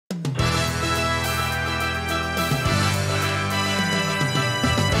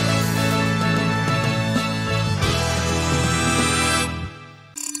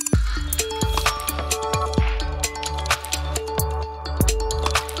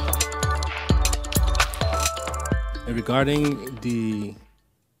Regarding the,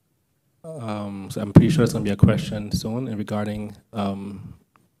 so I'm pretty sure it's going to be a question soon regarding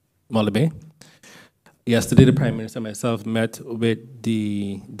Muller Bay. Yesterday, the Prime Minister and myself met with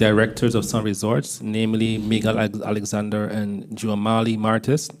the directors of Sun Resorts, namely Miguel Alexander and Juamali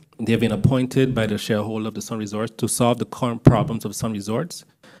Martis. They have been appointed by the shareholder of the Sun Resorts to solve the current problems of Sun Resorts,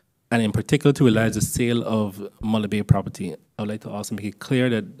 and in particular to realize the sale of Muller Bay property. I would like to also make it clear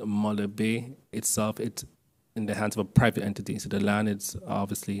that Muller Bay itself, it's in the hands of a private entity. So the land is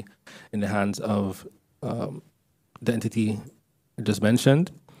obviously in the hands of the entity I just mentioned.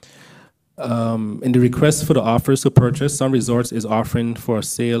 In the request for the offers to purchase, Sun Resorts is offering for a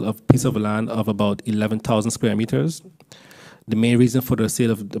sale of a piece of land of about 11,000 square meters. The main reason for the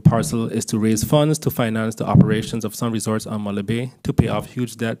sale of the parcel is to raise funds to finance the operations of Sun Resorts on Muller Bay, to pay off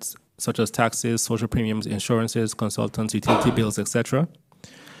huge debts such as taxes, social premiums, insurances, consultants, utility bills, etc.,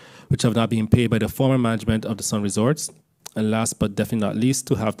 which have not been paid by the former management of the Sun Resorts. And last but definitely not least,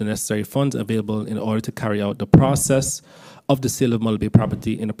 to have the necessary funds available in order to carry out the process of the sale of Muller Bay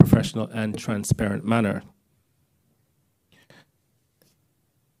property in a professional and transparent manner.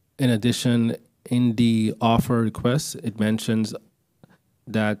 In addition, in the offer request, it mentions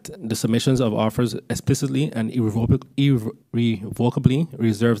that the submissions of offers explicitly and irrevocably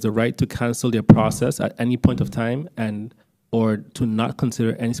reserves the right to cancel their process at any point of time and or to not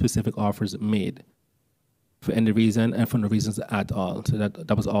consider any specific offers made for any reason and for no reasons at all. So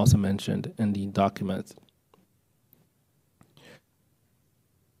that was also mentioned in the document.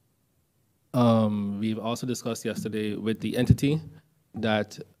 We've also discussed yesterday with the entity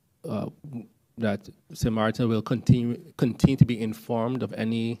that St. Martin will continue to be informed of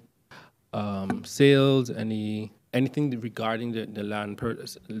any sales, anything regarding the land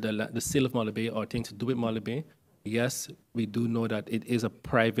purchase, the sale of Muller Bay or things to do with Muller Bay. Yes, we do know that it is a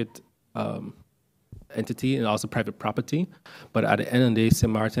private entity and also private property, but at the end of the day,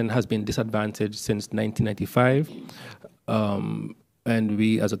 St. Martin has been disadvantaged since 1995, and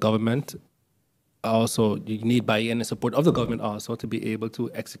we as a government also, you need buy-in and support of the government also to be able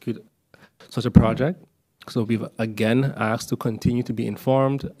to execute such a project. So we've again asked to continue to be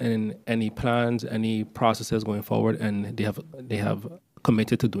informed in any plans, any processes going forward, and they have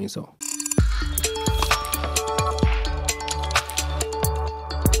committed to doing so.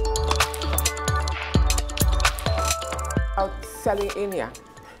 Selling Enya,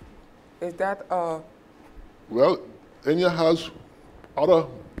 is that Well, Enya has other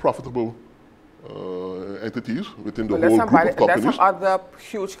profitable entities within the whole group of companies. Let some other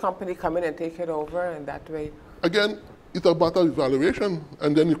huge company come in and take it over, and that way. Again, it's about evaluation,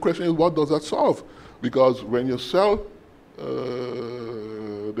 and then the question is, what does that solve? Because when you sell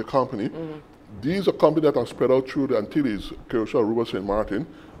the company, these are companies that are spread out through the Antilles, Curacao, Aruba, St. Martin,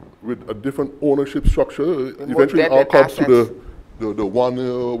 with a different ownership structure. Eventually, it all comes to the one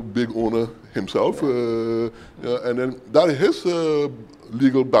big owner himself, and then that is his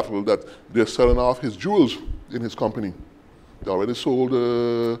legal battle that they're selling off his jewels in his company. They already sold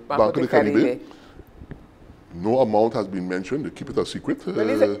Banco de Caribe. No amount has been mentioned. They keep it a secret. At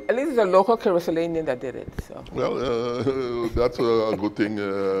least it's a local Caribbean that did it. So. Well, that's a good thing.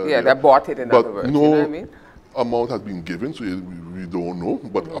 Yeah, they bought it in other words. No, you know what I mean? Amount has been given, so we don't know,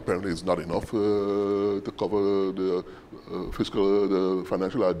 but apparently it's not enough to cover the the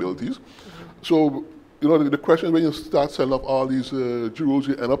financial liabilities. So, you know, the question is when you start selling off all these jewels,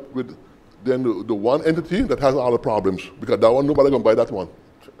 you end up with then the one entity that has all the problems, because that one, nobody gonna buy that one.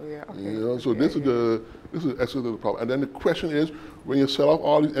 Yeah, okay. You know, so this is the essence of the problem. And then the question is, when you sell off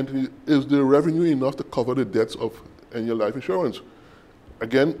all these entities, is the revenue enough to cover the debts of your life insurance?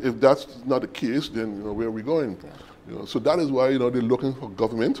 Again, if that's not the case, then you know where are we going? Yeah. You know, so that is why they're looking for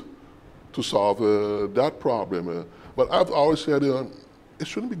government to solve that problem. But I've always said it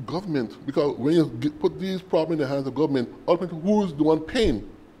shouldn't be government, because when you put these problems in the hands of government, ultimately who's the one paying?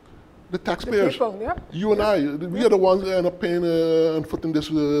 The taxpayers. The people, yeah. You and I, we are the ones that end up paying and footing this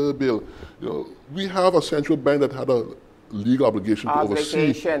bill. You know, we have a central bank that had a legal obligation to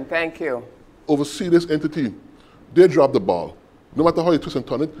oversee. Thank you. Oversee this entity. They dropped the ball. No matter how you twist and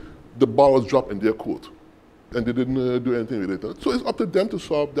turn it, the ball was dropped in their court, and they didn't do anything with it. So it's up to them to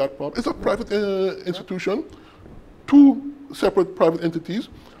solve that problem. It's a private institution, two separate private entities.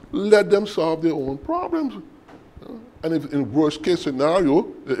 Let them solve their own problems. And if in worst case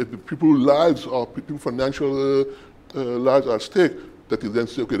scenario, if people's lives or people's financial lives are at stake, that is then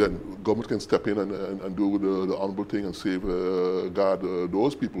say, okay, then government can step in and do the honorable thing and guard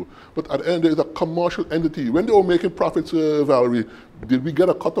those people. But at the end, there is a commercial entity. When they were making profits, Valerie, did we get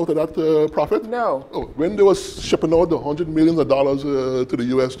a cut out of that profit? No. Oh, when they were shipping out the $100 million to the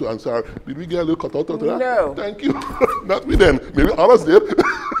U.S. to Ansar, did we get a little cut out of that? No. Thank you. Not we then. Maybe others did.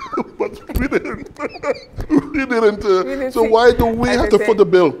 But we didn't. We didn't. So why do we have to foot the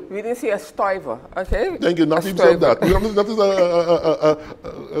bill? We didn't see a stiver, okay? Thank you. Not even said that. That is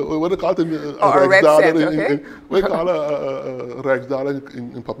what they call it a red cent, okay? What do you call a Rex dollar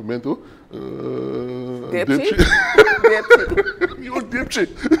in Papamento? Dipsy? You're dipsy.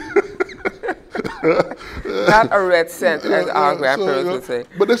 Not a red cent, as our grandparents would say.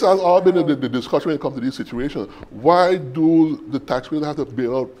 But this has all been the discussion when it comes to these situations. Why do the taxpayers have to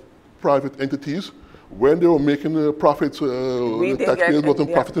bail out private entities when they were making profits? The taxpayers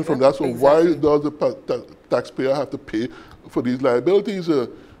wasn't profiting from that. So why does the taxpayer have to pay for these liabilities? At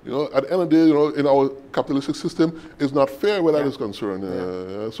the end of the day, in our capitalistic system, it's not fair where that is concerned.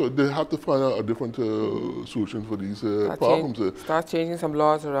 So they have to find a different solution for these problems. Start changing some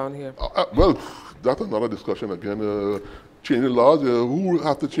laws around here. Well, that's another discussion again. Changing laws, who will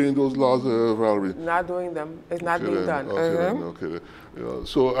have to change those laws, Valerie? Not doing them. It's not being done. Okay.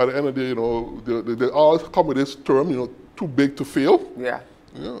 So at the end of the day, they all come with this term, too big to fail. Yeah.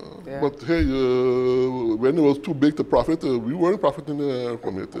 But hey, when it was too big to profit, we weren't profiting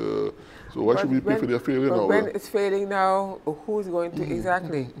from it. So why should we pay for their failure now? When it's failing now, who's going to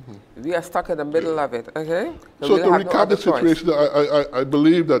exactly? We are stuck in the middle of it. Okay. So to recap the situation, I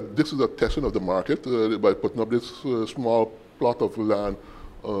believe that this is a testing of the market by putting up this small plot of land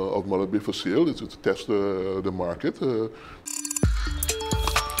of Mulled Bay for sale. It's to test the market.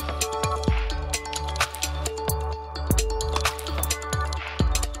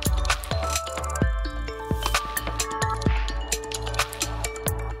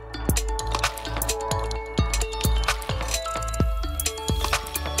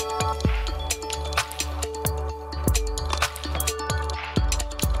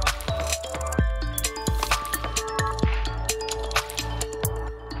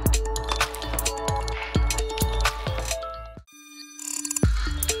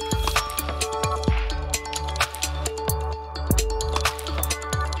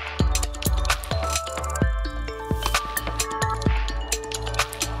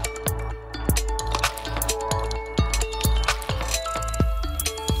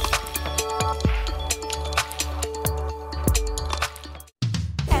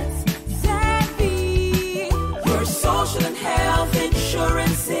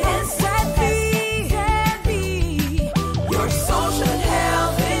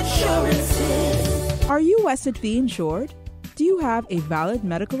 Are you SXM insured? Do you have a valid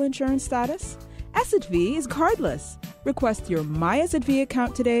medical insurance status? SXM is cardless. Request your My SXM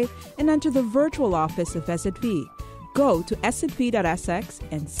account today and enter the virtual office of SXM. Go to sxv.sx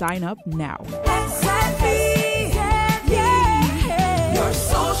and sign up now. SXM, yeah. Your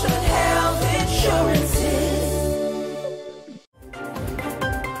social health insurances.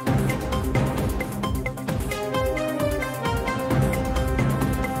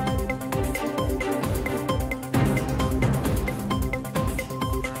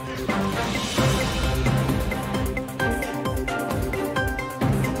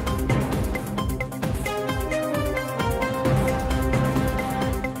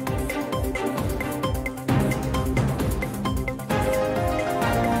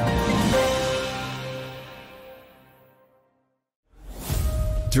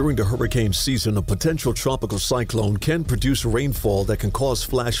 During the hurricane season, a potential tropical cyclone can produce rainfall that can cause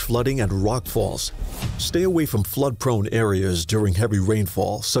flash flooding and rockfalls. Stay away from flood-prone areas during heavy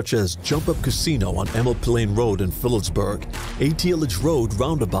rainfall, such as Jump Up Casino on Emerald Plain Road in Phillipsburg, ATLH Road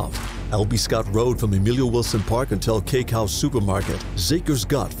Roundabout, L.B. Scott Road from Emilio Wilson Park until Cake House Supermarket, Zaker's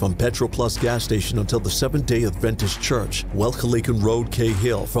Gut from Petro Plus Gas Station until the Seventh-day Adventist Church, Welchalaken Road K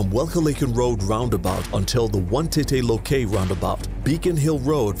Hill from Welchalaken Road Roundabout until the One-Tete Loke Roundabout, Beacon Hill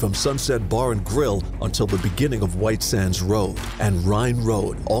Road from Sunset Bar and Grill until the beginning of White Sands Road, and Rhine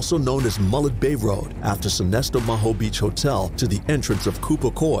Road, also known as Mulled Bay Road, after Sonesto Maho Beach Hotel to the entrance of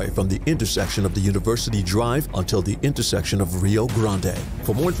Cooper Coy from the intersection of the University Drive until the intersection of Rio Grande.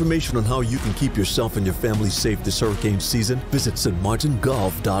 For more information on how you can keep yourself and your family safe this hurricane season, visit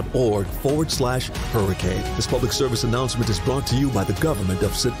stmartingolf.org/hurricane. This public service announcement is brought to you by the government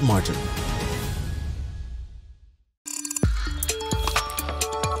of St. Martin.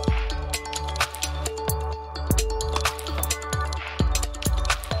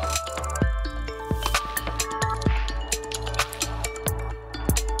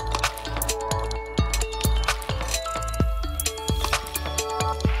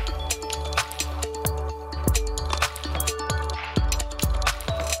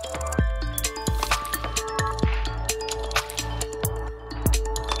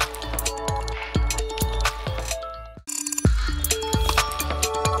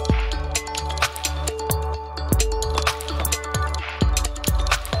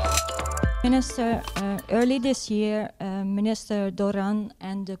 Minister, early this year, Minister Doran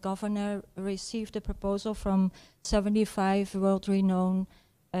and the governor received a proposal from 75 world-renowned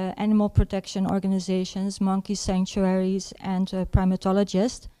animal protection organizations, monkey sanctuaries, and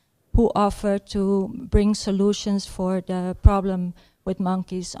primatologists who offer to bring solutions for the problem with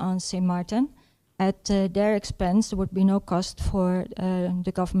monkeys on St. Martin. At their expense, there would be no cost for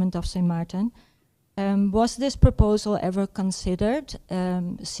the government of St. Martin. Was this proposal ever considered,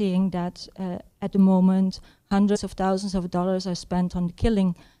 seeing that at the moment hundreds of thousands of dollars are spent on the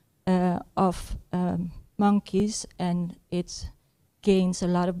killing of monkeys, and it gains a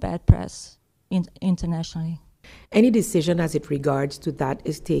lot of bad press internationally? Any decision as it regards to that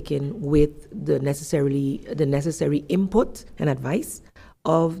is taken with the necessary input and advice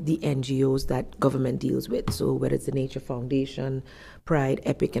of the NGOs that government deals with. So whether it's the Nature Foundation, Pride,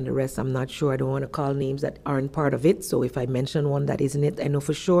 EPIC, and the rest, I'm not sure. I don't want to call names that aren't part of it. So if I mention one that isn't it, I know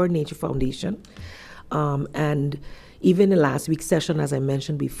for sure Nature Foundation. And even in last week's session, as I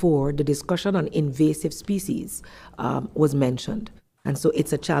mentioned before, the discussion on invasive species was mentioned. And so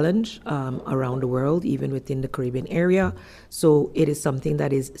it's a challenge around the world, even within the Caribbean area. So it is something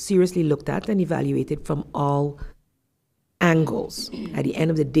that is seriously looked at and evaluated from all angles. At the end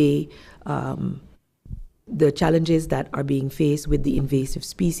of the day, the challenges that are being faced with the invasive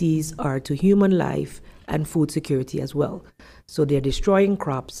species are to human life and food security as well. So they're destroying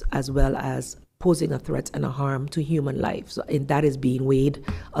crops as well as posing a threat and a harm to human life. So, and that is being weighed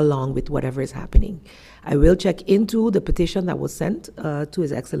along with whatever is happening. I will check into the petition that was sent to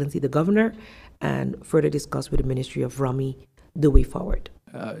His Excellency the Governor and further discuss with the Ministry of Rami the way forward.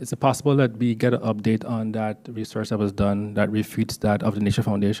 Is it possible that we get an update on that research that was done that refutes that of the Nature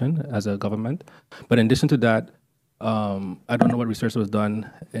Foundation as a government? But in addition to that, I don't know what research was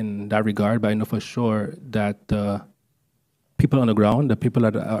done in that regard, but I know for sure that the people on the ground, the people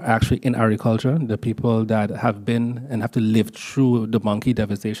that are actually in agriculture, the people that have been and have to live through the monkey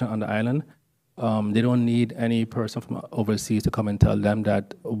devastation on the island, they don't need any person from overseas to come and tell them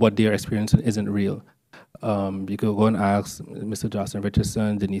that what they're experiencing isn't real. You could go and ask Mr. Jocelyn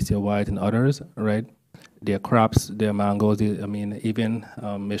Richardson, Denicia White, and others, right? Their crops, their mangoes, even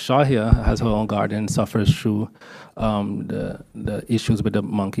Ms. Shaw here has her own garden, suffers through the issues with the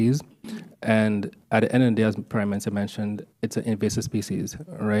monkeys. And at the end of the day, as Prime Minister mentioned, it's an invasive species,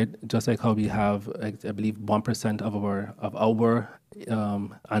 right? Just like how we have, I believe, 1% of our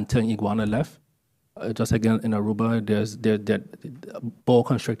Antilles iguana left. Just like in Aruba, boa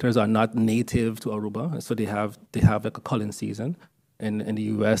constrictors are not native to Aruba, so they have like a culling season. In the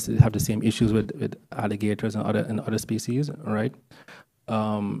U.S., they have the same issues with alligators and other species, right?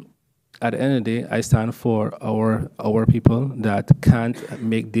 At the end of the day, I stand for our people that can't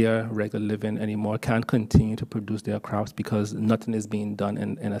make their regular living anymore, can't continue to produce their crops because nothing is being done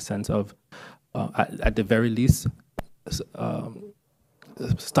in a sense of, at the very least,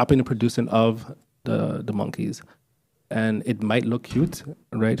 stopping the producing of the monkeys. And it might look cute,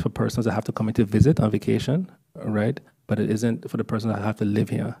 right, for persons that have to come in to visit on vacation, right? But it isn't for the persons that have to live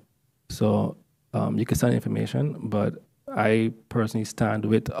here. So you can send information, but I personally stand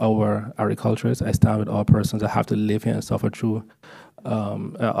with our agriculturists. I stand with all persons that have to live here and suffer through,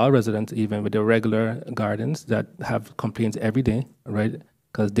 our residents even with their regular gardens that have complaints every day, right?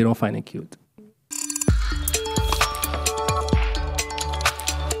 Because they don't find it cute.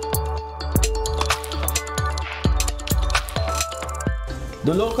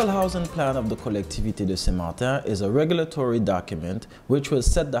 The local housing plan of the Collectivité de Saint-Martin is a regulatory document which will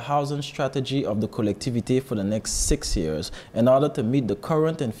set the housing strategy of the collectivité for the next 6 years in order to meet the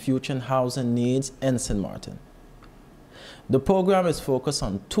current and future housing needs in St. Martin. The program is focused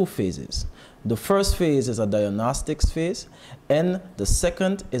on 2 phases. The first phase is a diagnostics phase, and the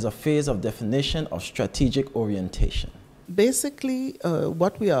second is a phase of definition of strategic orientation. Basically,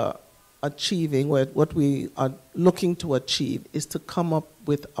 what we are achieving, what we are looking to achieve is to come up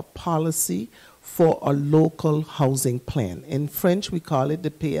with a policy for a local housing plan. In French, we call it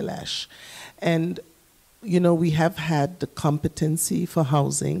the PLH. And, you know, we have had the competency for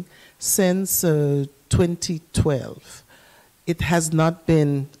housing since 2012. It has not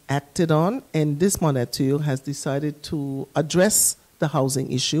been acted on, and this Monetu has decided to address the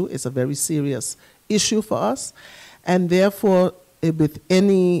housing issue. It's a very serious issue for us, and therefore, with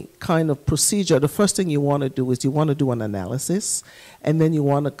any kind of procedure, the first thing you want to do is you want to do an analysis, and then you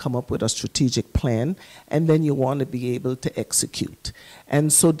want to come up with a strategic plan, and then you want to be able to execute.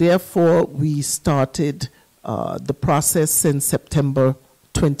 And so therefore, we started the process in September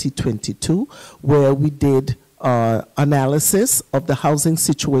 2022, where we did analysis of the housing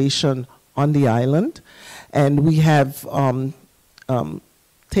situation on the island, and we have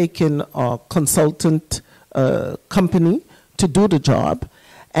taken a consultant company to do the job.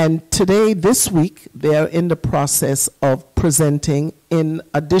 And today, this week, they are in the process of presenting, in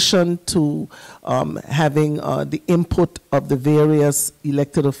addition to having the input of the various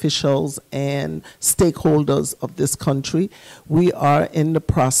elected officials and stakeholders of this country, we are in the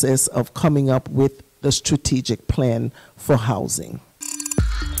process of coming up with the strategic plan for housing.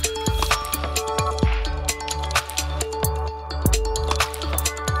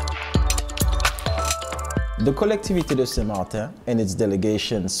 The Collectivité de Saint-Martin and its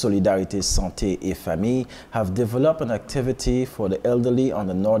delegation Solidarité Santé et Famille have developed an activity for the elderly on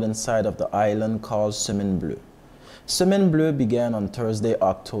the northern side of the island called Semaine Bleue. Semaine Bleue began on Thursday,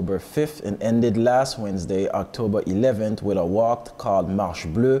 October 5th and ended last Wednesday, October 11th with a walk called Marche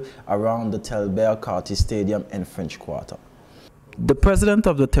Bleue around the Telbert Carty Stadium in French Quarter. The president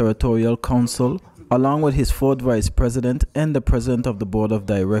of the Territorial Council, along with his fourth vice president and the president of the board of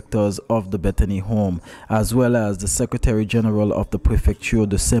directors of the Bethany Home, as well as the secretary general of the Préfecture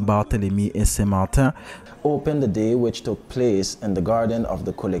de Saint-Barthélemy et Saint-Martin, opened the day, which took place in the garden of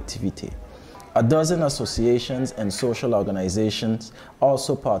the Collectivité. A dozen associations and social organizations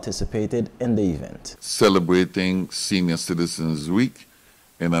also participated in the event. Celebrating Senior Citizens Week,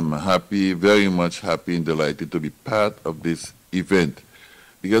 and I'm happy, very much happy and delighted to be part of this event,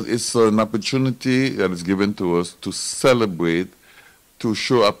 because it's an opportunity that is given to us to celebrate, to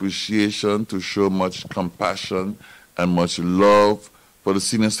show appreciation, to show much compassion and much love for the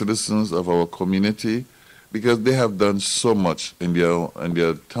senior citizens of our community, because they have done so much in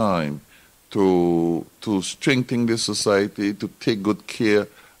their time to strengthen this society, to take good care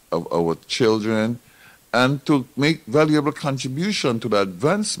of our children, and to make valuable contribution to the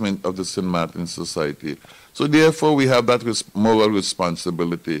advancement of the St. Martin society. So therefore, we have that moral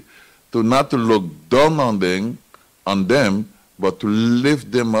responsibility to not to look down on them, but to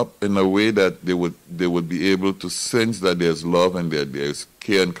lift them up in a way that they would be able to sense that there's love and there's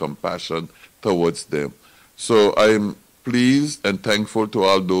care and compassion towards them. So I am pleased and thankful to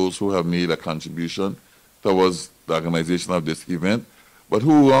all those who have made a contribution towards the organization of this event, but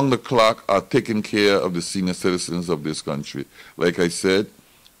who around the clock are taking care of the senior citizens of this country. Like I said,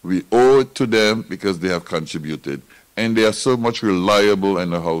 we owe it to them because they have contributed. And they are so much reliable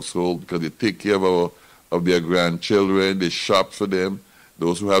in the household because they take care of their grandchildren, they shop for them,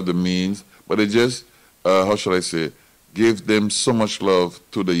 those who have the means, but they just, how shall I say, give them so much love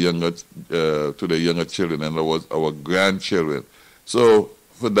to the younger children and our grandchildren. So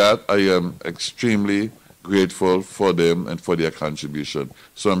for that, I am extremely grateful for them and for their contribution.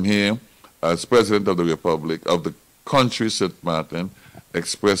 So I'm here as President of the Republic, of the country St. Martin,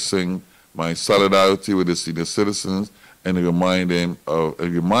 expressing my solidarity with the senior citizens and reminding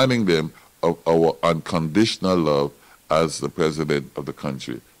them of our unconditional love as the President of the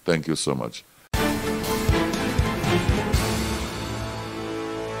country. Thank you so much.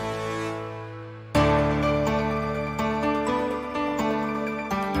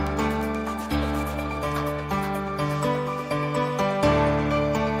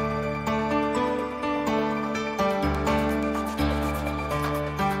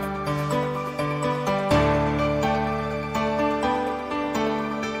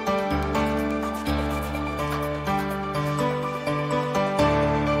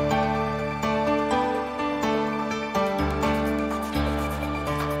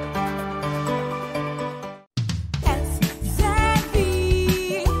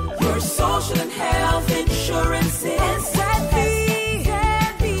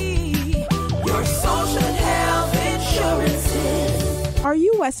 Are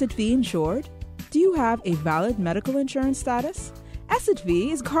you SXM insured? Do you have a valid medical insurance status?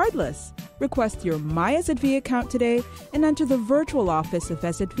 SXM is cardless. Request your My SXM account today and enter the virtual office of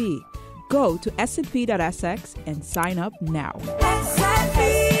SXM. Go to sxv.sx and sign up now.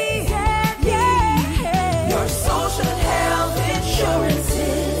 SXM, yeah, your social health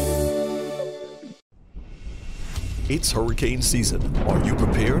insurances. It's hurricane season. Are you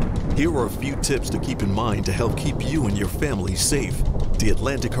prepared? Here are a few tips to keep in mind to help keep you and your family safe. The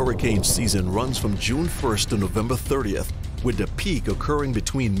Atlantic hurricane season runs from June 1st to November 30th, with the peak occurring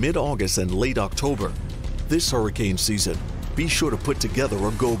between mid-August and late October. This hurricane season, be sure to put together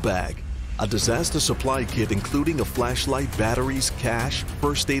a go bag. A disaster supply kit including a flashlight, batteries, cash,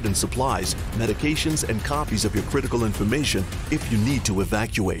 first aid and supplies, medications, and copies of your critical information if you need to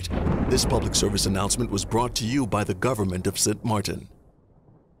evacuate. This public service announcement was brought to you by the government of St. Martin.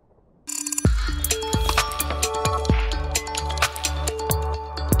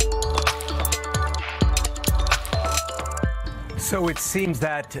 So it seems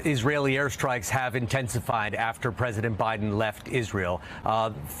that Israeli airstrikes have intensified after President Biden left Israel.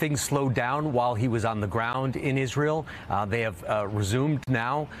 Things slowed down while he was on the ground in Israel. They have resumed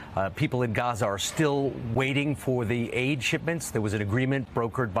now. People in Gaza are still waiting for the aid shipments. There was an agreement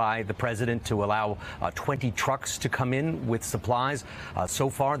brokered by the president to allow 20 trucks to come in with supplies. So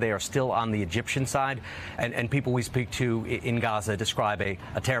far, they are still on the Egyptian side. And people we speak to in Gaza describe a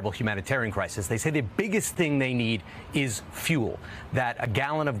terrible humanitarian crisis. They say the biggest thing they need is fuel. That a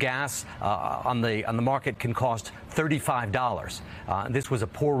gallon of gas on the market can cost $35. This was a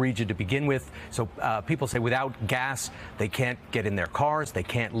poor region to begin with, so people say without gas they can't get in their cars, they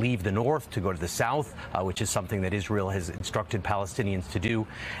can't leave the north to go to the south, which is something that Israel has instructed Palestinians to do.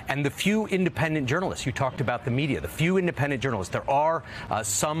 And the few independent journalists, you talked about the media, the few independent journalists, there are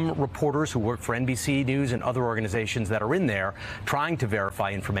some reporters who work for NBC News and other organizations that are in there trying to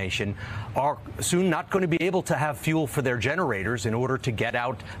verify information, are soon not going to be able to have fuel for their generators in order to get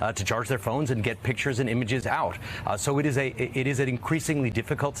out to charge their phones and get pictures and images out. So it is an increasingly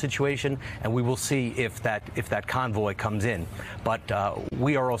difficult situation, and we will see if that convoy comes in. But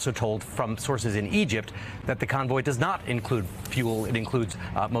we are also told from sources in Egypt that the convoy does not include fuel. It includes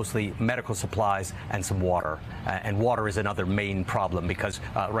mostly medical supplies and some water. And water is another main problem because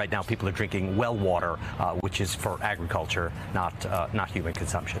right now people are drinking well water, which is for agriculture, not human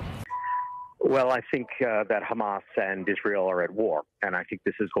consumption. Well, I think that Hamas and Israel are at war, and I think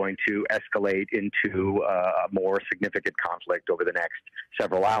this is going to escalate into a more significant conflict over the next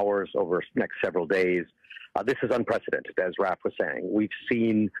several hours, over the next several days. This is unprecedented, as Raf was saying. We've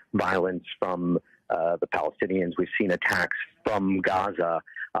seen violence from the Palestinians. We've seen attacks from Gaza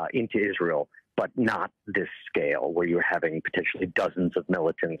into Israel, but not this scale, where you're having potentially dozens of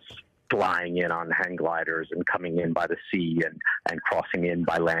militants flying in on hang gliders and coming in by the sea and crossing in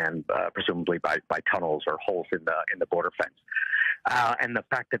by land, presumably by tunnels or holes in the border fence. And the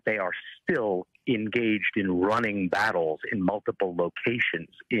fact that they are still engaged in running battles in multiple locations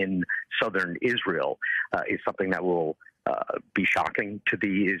in southern Israel is something that will be shocking to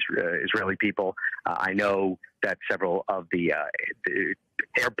the Israeli people. I know that several of the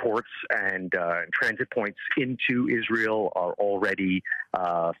airports and transit points into Israel are already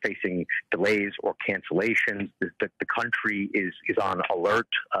facing delays or cancellations. The country is on alert.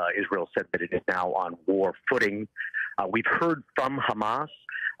 Israel said that it is now on war footing. We've heard from Hamas.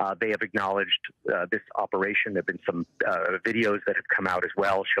 They have acknowledged this operation. There have been some videos that have come out as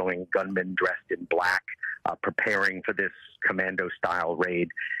well showing gunmen dressed in black preparing for this commando-style raid.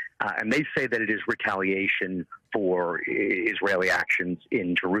 And they say that it is retaliation for Israeli actions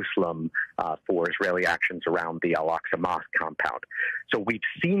in Jerusalem, for Israeli actions around the Al-Aqsa Mosque compound. So we've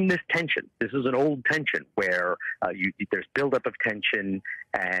seen this tension. This is an old tension where there's buildup of tension,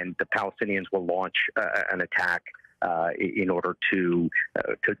 and the Palestinians will launch an attack in order to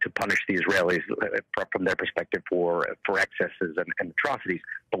punish the Israelis from their perspective for excesses and atrocities.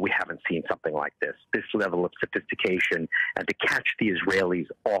 But we haven't seen something like this level of sophistication, and to catch the Israelis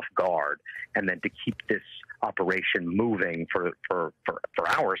off guard, and then to keep this operation moving for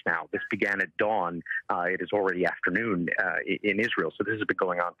hours now. This began at dawn. It is already afternoon in Israel, so this has been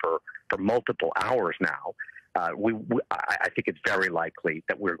going on for multiple hours now. I think it's very likely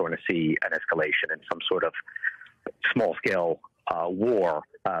that we're going to see an escalation in some sort of small-scale war,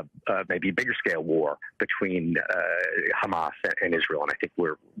 maybe bigger-scale war between Hamas and Israel, and I think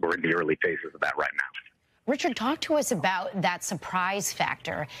we're in the early phases of that right now. Richard, talk to us about that surprise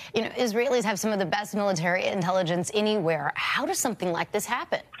factor. You know, Israelis have some of the best military intelligence anywhere. How does something like this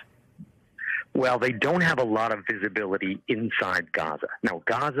happen? Well, they don't have a lot of visibility inside Gaza. Now,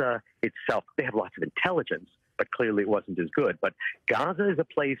 Gaza itself, they have lots of intelligence, but clearly it wasn't as good. But Gaza is a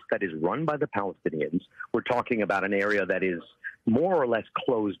place that is run by the Palestinians. We're talking about an area that is more or less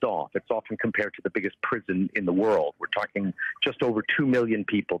closed off. It's often compared to the biggest prison in the world. We're talking just over 2 million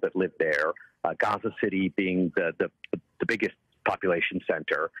people that live there, Gaza City being the biggest population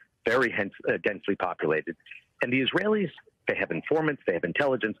center, very densely populated. And the Israelis, they have informants, they have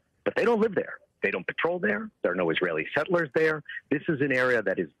intelligence, but they don't live there. They don't patrol there. There are no Israeli settlers there. This is an area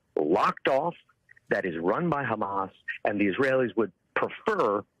that is locked off, that is run by Hamas, and the Israelis would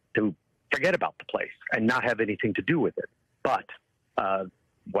prefer to forget about the place and not have anything to do with it. But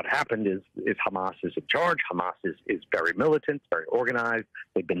what happened is Hamas is in charge. Hamas is very militant, very organized.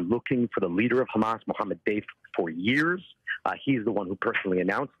 They've been looking for the leader of Hamas, Mohammed Deif, for years. He's the one who personally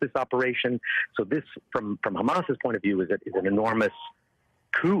announced this operation. So this, from Hamas's point of view, is an enormous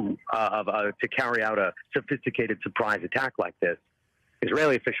coup to carry out a sophisticated surprise attack like this.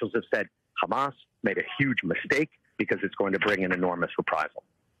 Israeli officials have said Hamas made a huge mistake because it's going to bring an enormous reprisal.